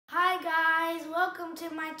welcome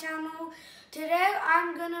to my channel. Today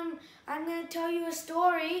I'm gonna tell you a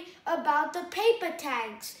story about the paper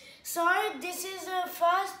tanks. So this is the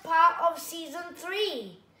first part of season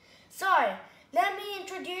 3. So let me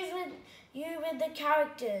introduce you with the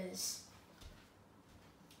characters.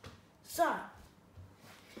 So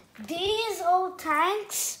these old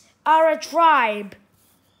tanks are a tribe.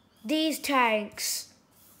 These tanks.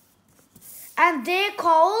 And they're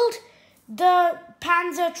called the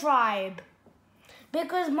Panzer tribe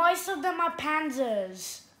because most of them are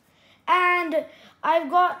panzers. And I've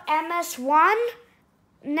got MS1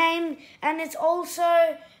 named, and it's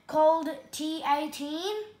also called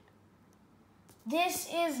T18. This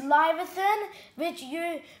is Leviathan, which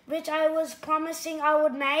I was promising I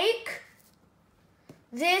would make.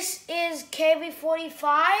 This is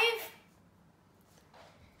KB45.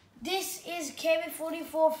 This is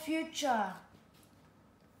KB44 Future.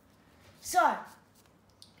 So,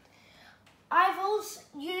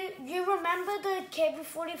 you remember the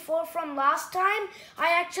KB44 from last time?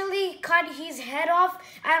 I actually cut his head off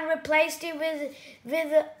and replaced it with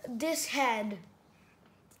this head.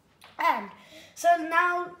 And so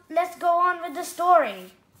now let's go on with the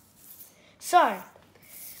story. So,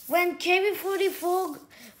 when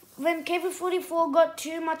KB44 got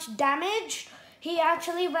too much damage, he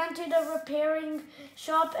actually went to the repairing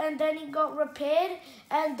shop and then he got repaired,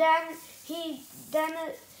 and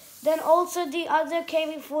then also the other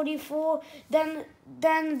KB44,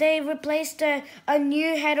 then they replaced a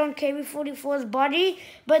new head on KB44's body,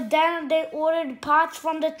 but then they ordered parts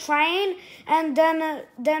from the train and then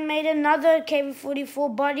made another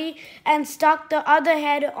KB44 body and stuck the other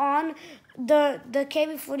head on the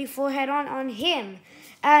KB44 head on him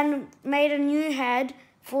and made a new head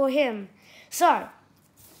for him. So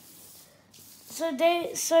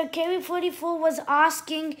KB44 was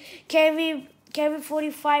asking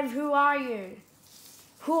KB45, who are you?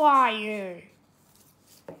 Who are you?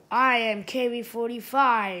 I am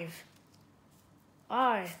KB45.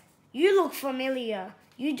 Oh, you look familiar.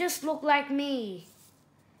 You just look like me.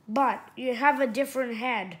 But you have a different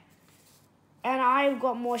head. And I've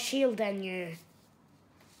got more shield than you.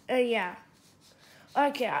 Yeah.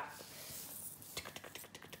 Okay.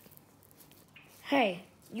 Hey,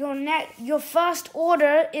 your first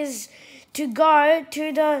order is to go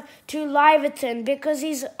to Leviathan because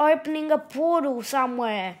he's opening a portal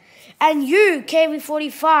somewhere. And you,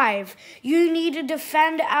 KB45, you need to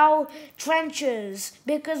defend our trenches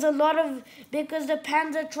because the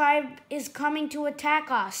Panzer tribe is coming to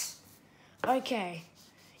attack us. Okay.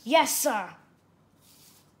 Yes, sir.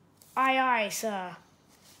 Aye, aye, sir.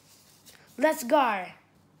 Let's go.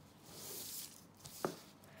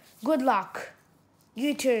 Good luck.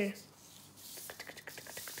 You too.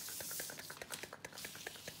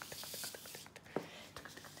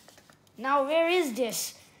 Now, where is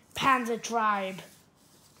this Panzer tribe?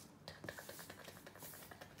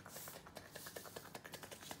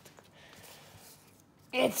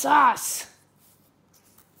 It's us.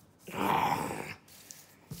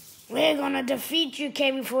 We're gonna defeat you,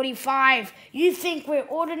 KB45. You think we're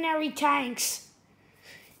ordinary tanks?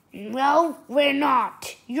 Well, we're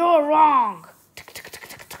not. You're wrong.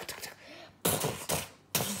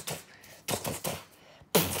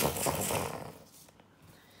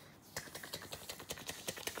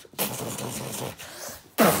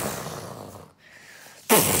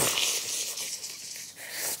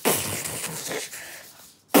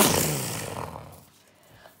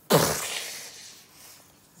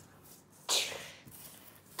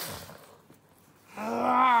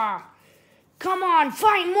 Come on,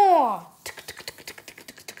 fight more!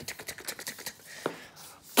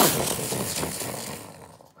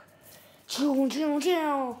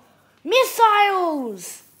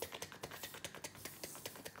 Missiles!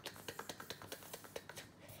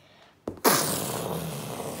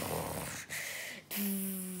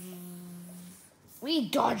 We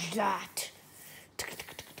dodged that.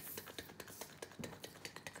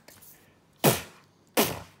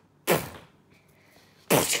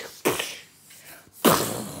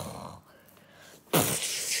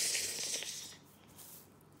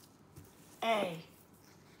 Hey,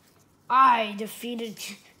 I defeated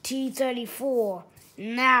T-34.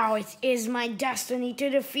 Now it is my destiny to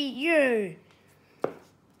defeat you.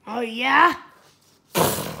 Oh yeah?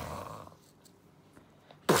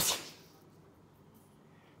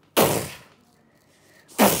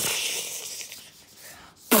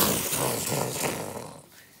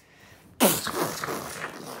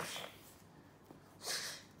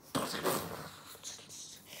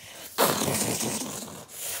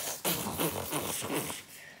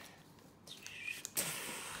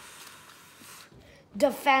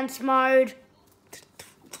 Defense mode.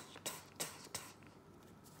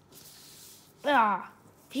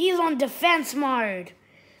 He's on defense mode.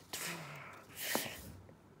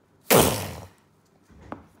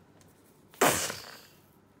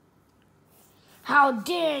 How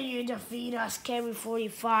dare you defeat us,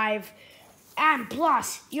 KB45? And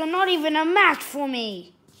plus, you're not even a match for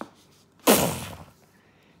me.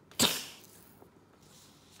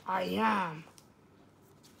 I am.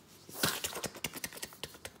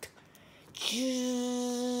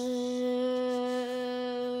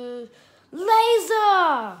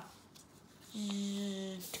 Laser!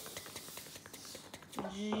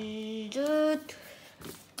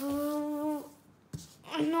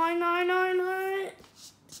 No, no, no, no.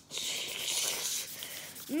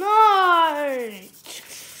 No!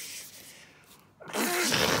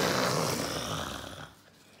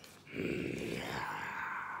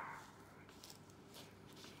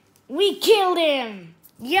 We killed him!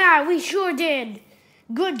 Yeah, we sure did.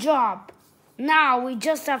 Good job. Now we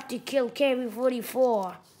just have to kill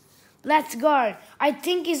KB44. Let's go. I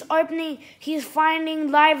think he's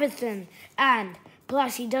finding Leviathan. And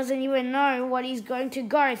plus he doesn't even know what he's going to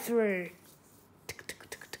go through.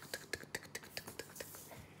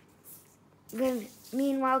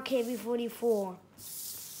 Meanwhile, KB44.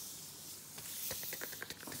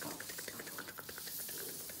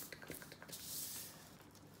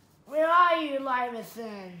 Where are you,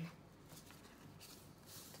 Leviathan?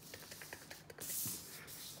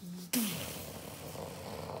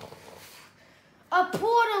 A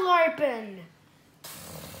portal opened.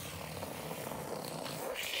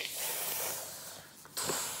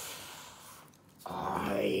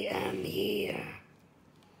 I am here.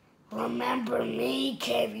 Remember me,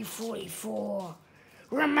 KB44.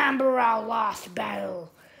 Remember our last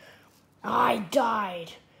battle. I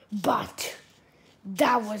died, but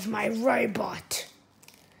that was my robot.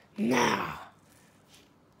 Now,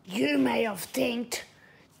 you may have think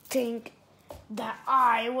that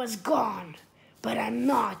I was gone, but I'm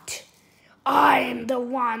not. I am the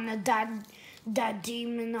one that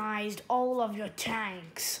demonized all of your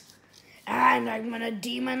tanks. And I'm gonna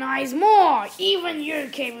demonize more, even you,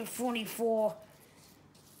 KB44.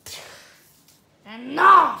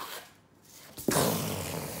 Enough!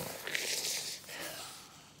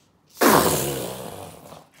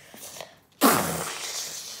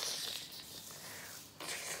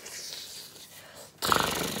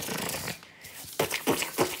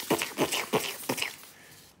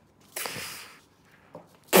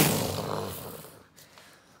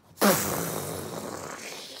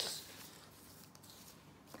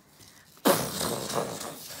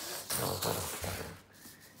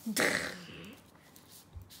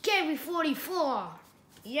 KB44.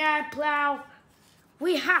 Yeah, Plow.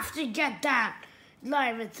 We have to get that.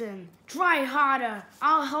 Leviathan, try harder.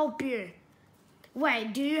 I'll help you.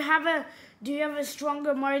 Wait, do you have a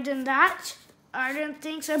stronger mode than that? I don't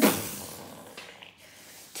think so.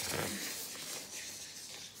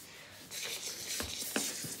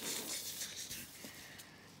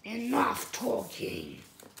 Enough talking.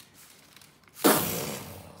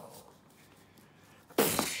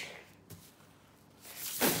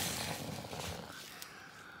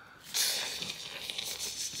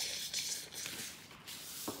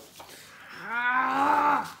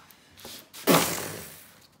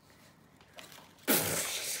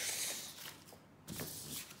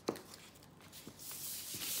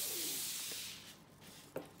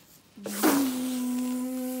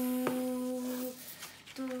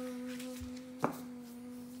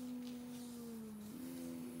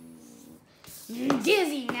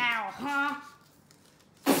 Dizzy now, huh?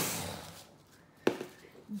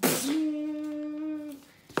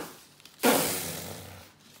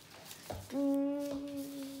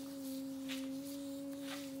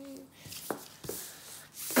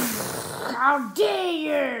 How dare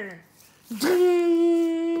you!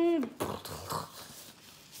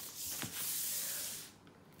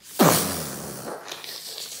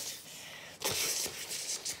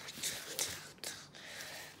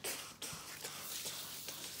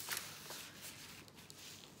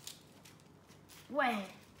 Wait,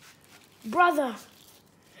 brother,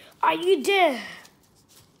 are you there?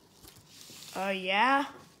 Oh yeah?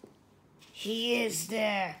 He is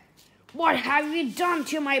there. What have you done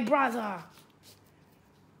to my brother?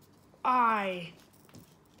 I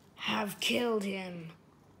have killed him.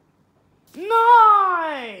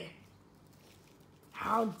 No!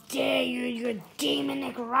 How dare you, you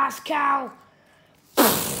demonic rascal!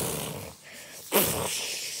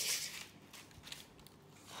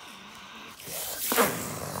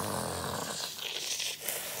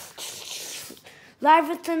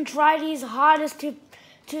 Leviathan tried his hardest to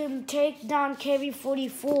take down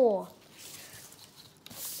KB44.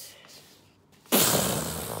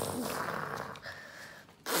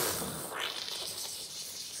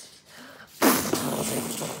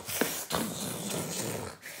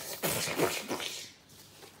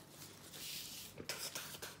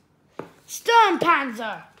 on,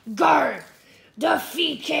 Panzer! Go!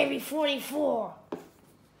 Defeat KB-44!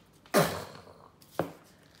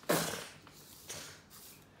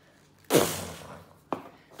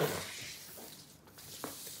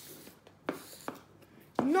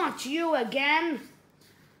 Not you again!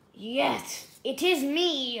 Yes, it is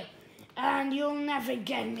me! And you'll never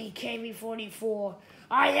get me, KB-44.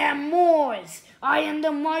 I am Moors! I am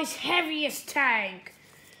the most heaviest tank!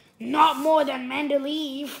 Not more than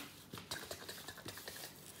Mendeleev.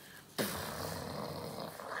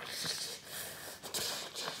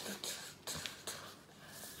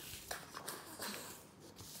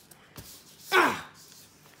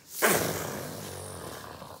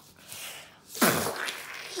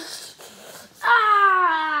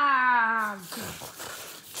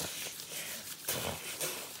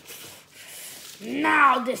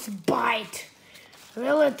 Now this bite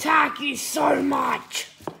will attack you so much.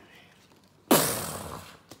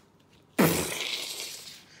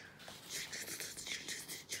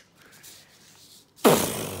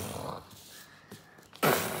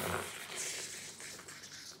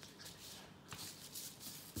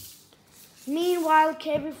 Meanwhile,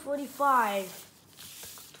 KB-45.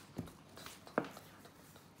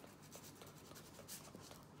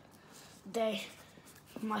 They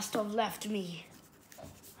must have left me.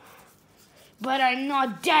 But I'm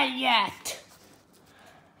not dead yet.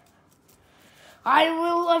 I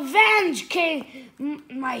will avenge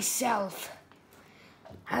myself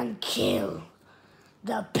and kill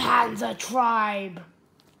the Panzer tribe.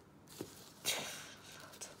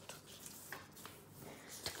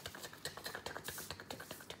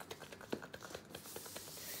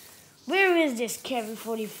 Where is this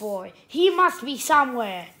KB-44? He must be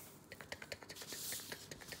somewhere.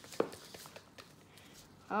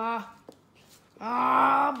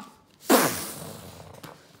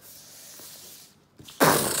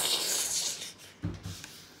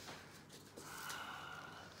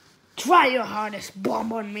 Try your hardest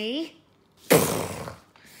bomb on me.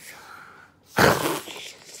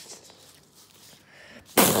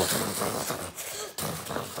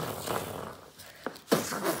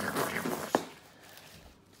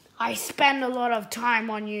 I spend a lot of time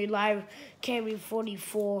on you, live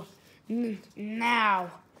KB-44.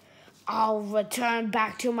 Now, I'll return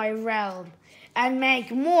back to my realm and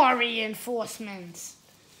make more reinforcements.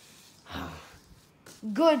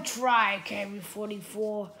 Good try,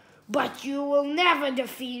 KB-44, but you will never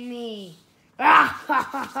defeat me.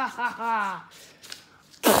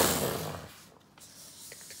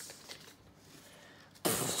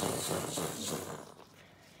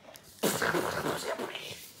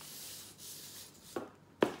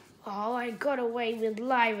 Oh, I got away with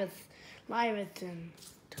Leviathan.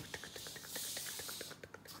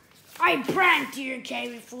 I pranked you,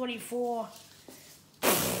 KB-44.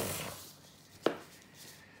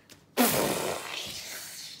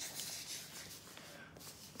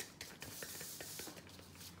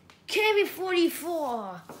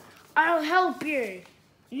 KB-44, I'll help you.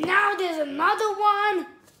 Now there's another one.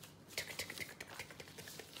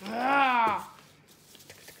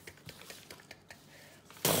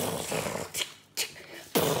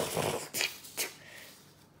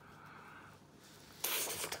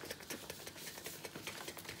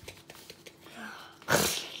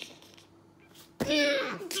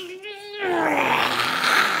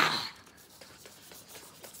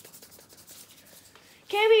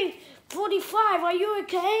 KB-45, are you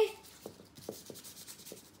okay?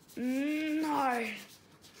 No.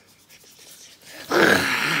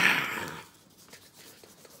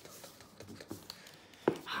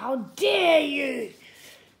 How dare you!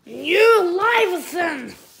 You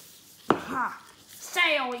Leviathan!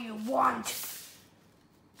 Say all you want.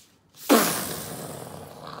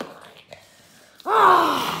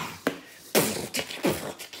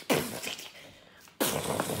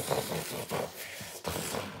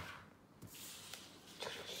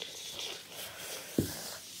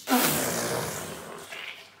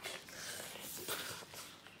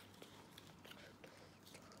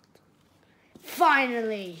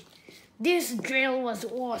 Finally, this drill was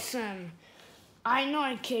awesome. I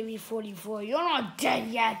know, KB-44, you're not dead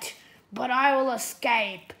yet, but I will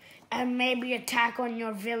escape and maybe attack on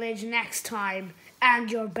your village next time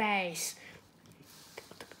and your base.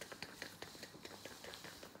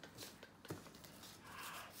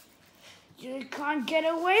 You can't get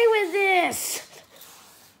away with this.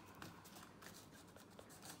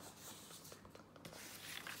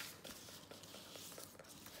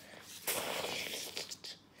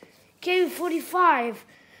 KB-45,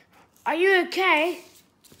 are you okay?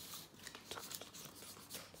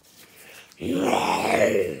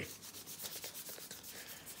 No.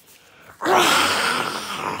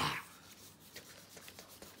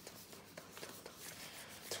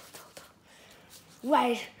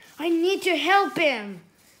 to help him.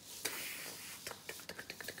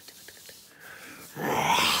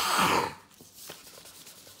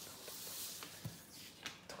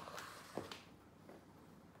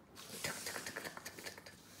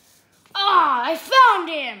 Ah, I found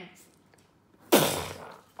him.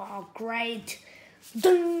 Oh, great.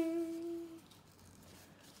 Dun.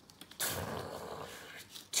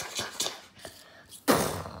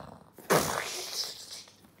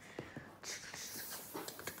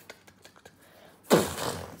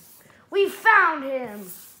 We found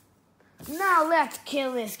him. Now let's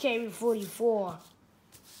kill this KB-44.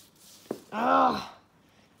 Oh,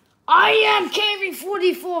 I am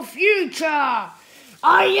KB-44 Future.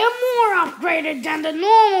 I am more upgraded than the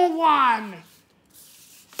normal one.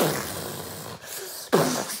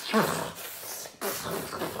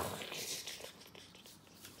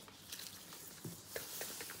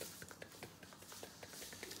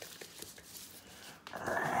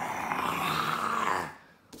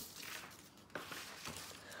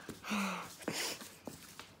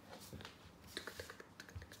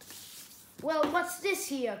 Well, what's this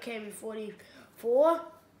here, KB-44?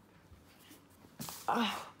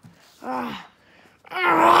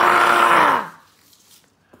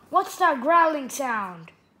 What's that growling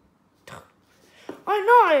sound?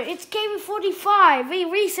 Oh no, it's KB-45. We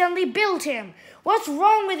recently built him. What's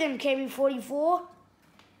wrong with him, KB-44?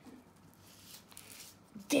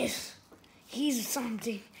 He's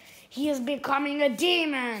something. He is becoming a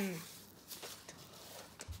demon.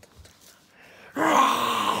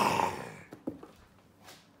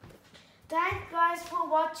 Thanks guys for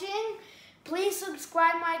watching. Please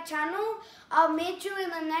subscribe my channel. I'll meet you in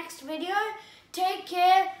the next video. Take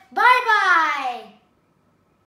care. Bye bye.